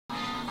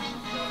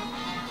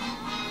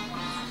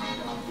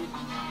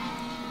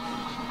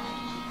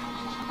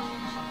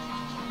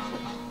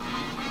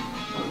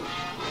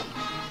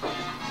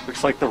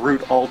Looks like the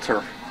root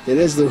altar. It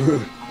is the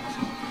root.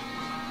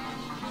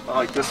 I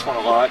like this one a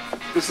lot.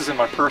 This is in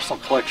my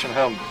personal collection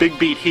home. Big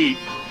Beat Heat.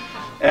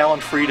 Alan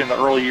Freed in the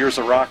early years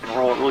of rock and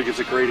roll. It really gives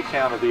a great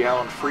account of the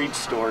Alan Freed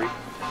story.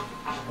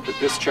 The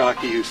disc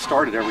jockey who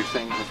started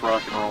everything with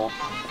rock and roll.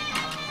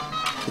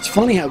 It's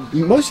funny how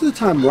most of the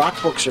time rock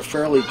books are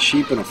fairly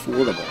cheap and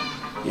affordable,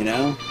 you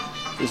know?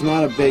 There's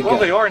not a big... Well,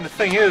 they are, and the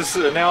thing is,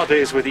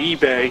 nowadays with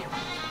eBay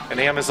and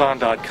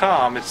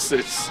Amazon.com,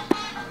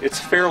 it's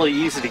fairly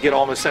easy to get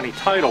almost any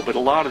title, but a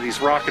lot of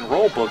these rock and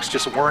roll books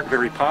just weren't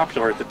very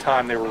popular at the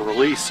time they were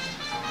released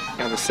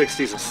in the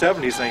 60s and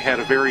 70s, and they had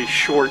a very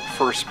short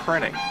first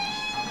printing.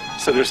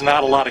 So there's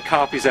not a lot of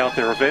copies out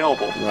there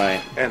available.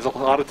 Right. And a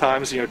lot of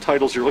times,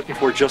 titles you're looking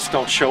for just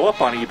don't show up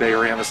on eBay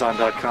or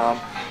Amazon.com.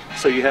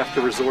 So you have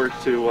to resort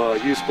to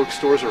used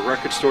bookstores or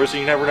record stores, and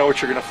you never know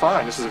what you're going to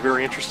find. This is a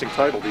very interesting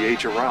title, The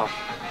Age of Rock.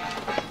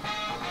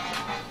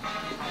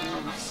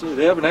 So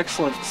they have an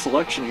excellent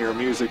selection here of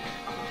music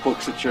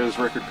books at Joe's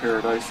Record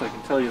Paradise, I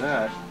can tell you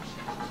that.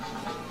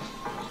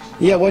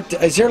 Yeah, what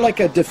is there like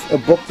a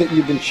book that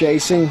you've been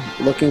chasing,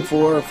 looking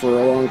for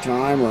a long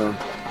time, or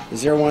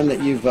is there one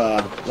that you've,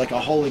 like a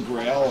holy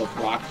grail of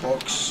rock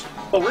books?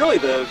 Well, really,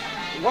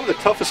 one of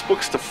the toughest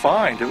books to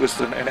find, it was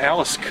an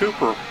Alice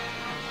Cooper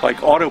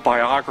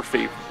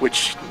autobiography,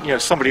 which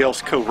somebody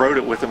else co-wrote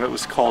it with him. It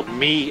was called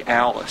Me,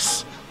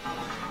 Alice,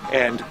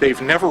 and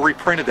they've never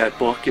reprinted that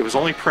book. It was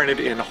only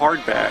printed in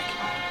hardback,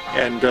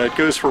 and it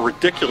goes for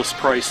ridiculous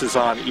prices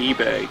on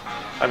eBay.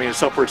 I mean,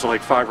 it's upwards of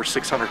like $500 or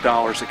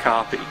 $600 a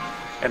copy,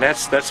 and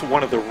that's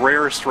one of the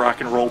rarest rock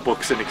and roll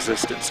books in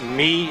existence.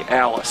 Me,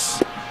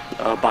 Alice,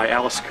 by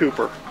Alice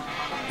Cooper.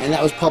 And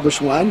that was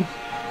published when?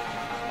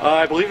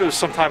 I believe it was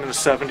sometime in the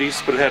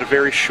 70s, but it had a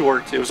very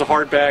short, it was a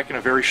hardback and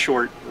a very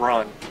short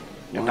run.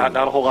 And not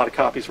a whole lot of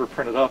copies were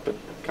printed up, and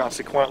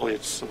consequently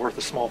it's worth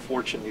a small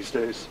fortune these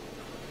days.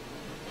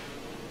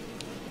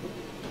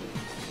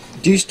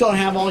 Do you still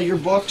have all your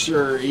books,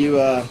 or are you...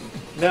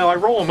 No, I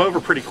roll them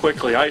over pretty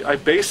quickly. I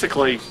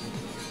basically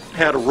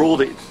had a rule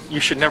that you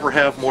should never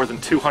have more than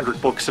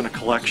 200 books in a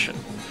collection,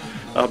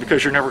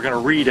 because you're never going to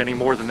read any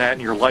more than that in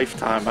your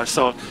lifetime.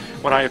 So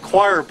when I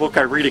acquire a book,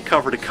 I read it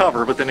cover to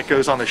cover, but then it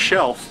goes on the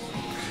shelf,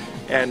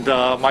 and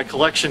my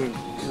collection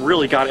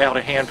really got out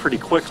of hand pretty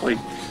quickly,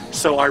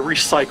 so I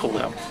recycle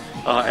them.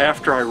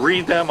 After I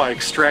read them, I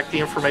extract the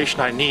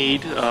information I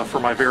need for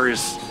my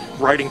various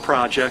writing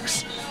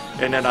projects,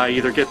 and then I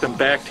either get them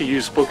back to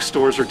used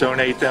bookstores or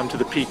donate them to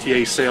the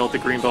PTA sale at the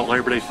Greenbelt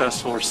Labor Day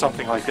Festival or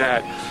something like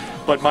that.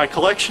 But my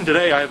collection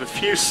today, I have a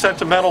few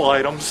sentimental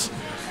items,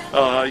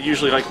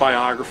 usually like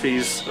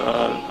biographies.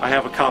 I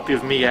have a copy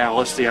of Me,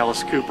 Alice, the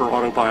Alice Cooper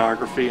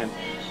autobiography, and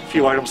a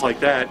few items like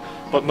that.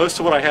 But most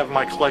of what I have in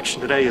my collection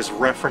today is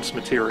reference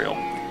material.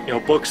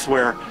 Books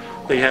where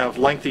they have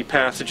lengthy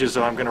passages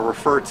that I'm going to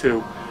refer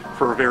to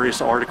for various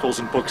articles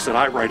and books that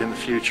I write in the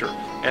future.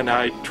 And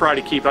I try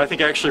to keep, I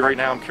think actually right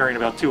now I'm carrying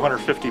about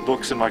 250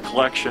 books in my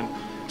collection,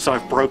 so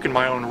I've broken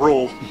my own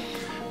rule.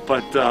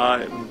 But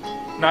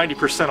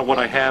 90% of what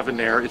I have in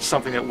there, it's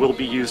something that will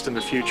be used in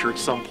the future at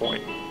some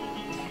point.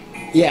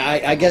 Yeah,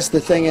 I guess the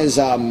thing is,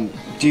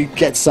 do you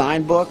get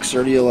signed books,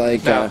 or do you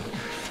like... No.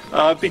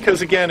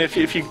 Because again, if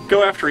you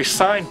go after a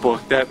signed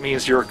book, that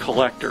means you're a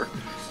collector,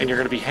 and you're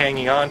going to be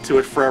hanging on to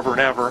it forever and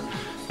ever.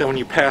 Then when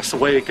you pass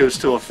away, it goes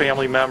to a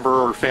family member,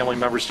 or family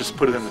members just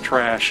put it in the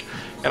trash.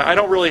 And I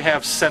don't really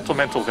have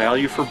sentimental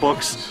value for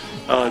books.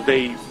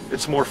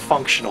 It's more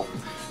functional.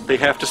 They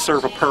have to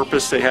serve a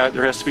purpose. There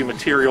has to be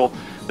material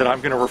that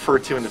I'm going to refer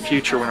to in the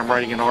future when I'm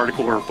writing an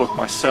article or a book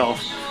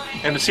myself.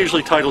 And it's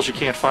usually titles you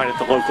can't find at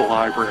the local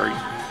library.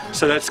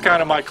 So that's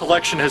kind of, my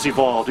collection has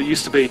evolved. It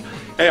used to be,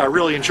 hey, I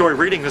really enjoy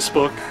reading this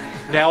book.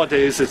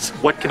 Nowadays it's,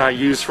 what can I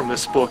use from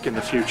this book in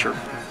the future?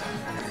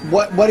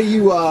 What are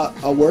you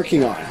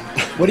working on?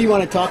 What do you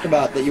want to talk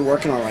about that you're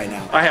working on right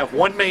now? I have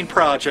one main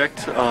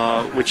project,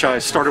 which I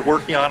started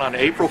working on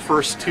April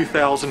 1st,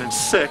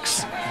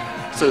 2006.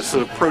 So it's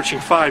approaching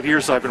 5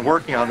 years I've been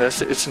working on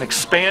this. It's an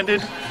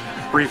expanded,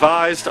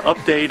 revised,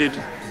 updated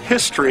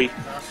history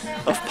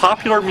of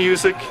popular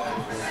music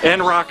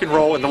and rock and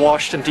roll in the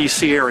Washington,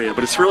 D.C. area.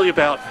 But it's really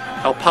about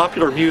how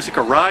popular music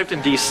arrived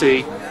in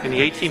D.C. in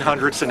the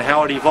 1800s and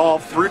how it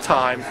evolved through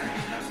time,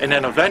 and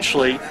then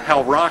eventually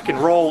how rock and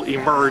roll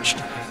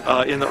emerged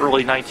in the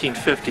early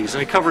 1950s.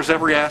 And it covers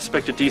every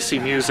aspect of D.C.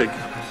 music,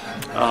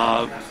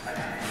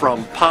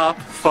 from pop,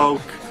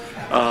 folk,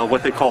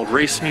 what they called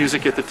race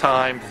music at the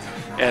time,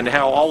 and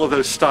how all of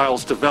those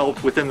styles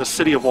developed within the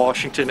city of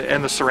Washington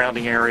and the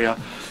surrounding area,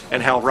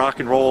 and how rock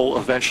and roll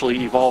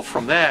eventually evolved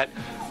from that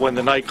when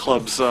the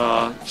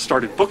nightclubs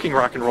started booking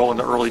rock and roll in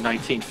the early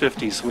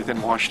 1950s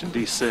within Washington,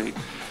 D.C.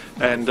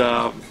 And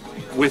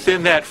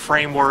within that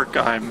framework,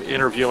 I'm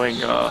interviewing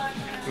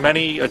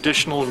many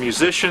additional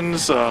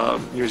musicians,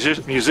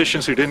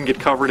 musicians who didn't get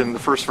covered in the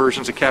first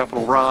versions of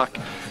Capitol Rock.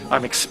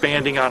 I'm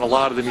expanding on a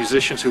lot of the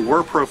musicians who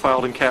were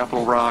profiled in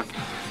Capitol Rock,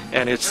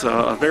 and it's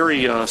a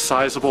very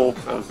sizable,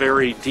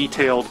 very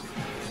detailed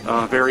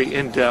very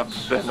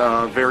in-depth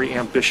and very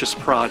ambitious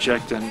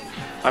project, and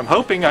I'm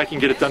hoping I can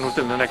get it done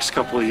within the next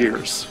couple of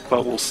years,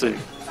 but we'll see.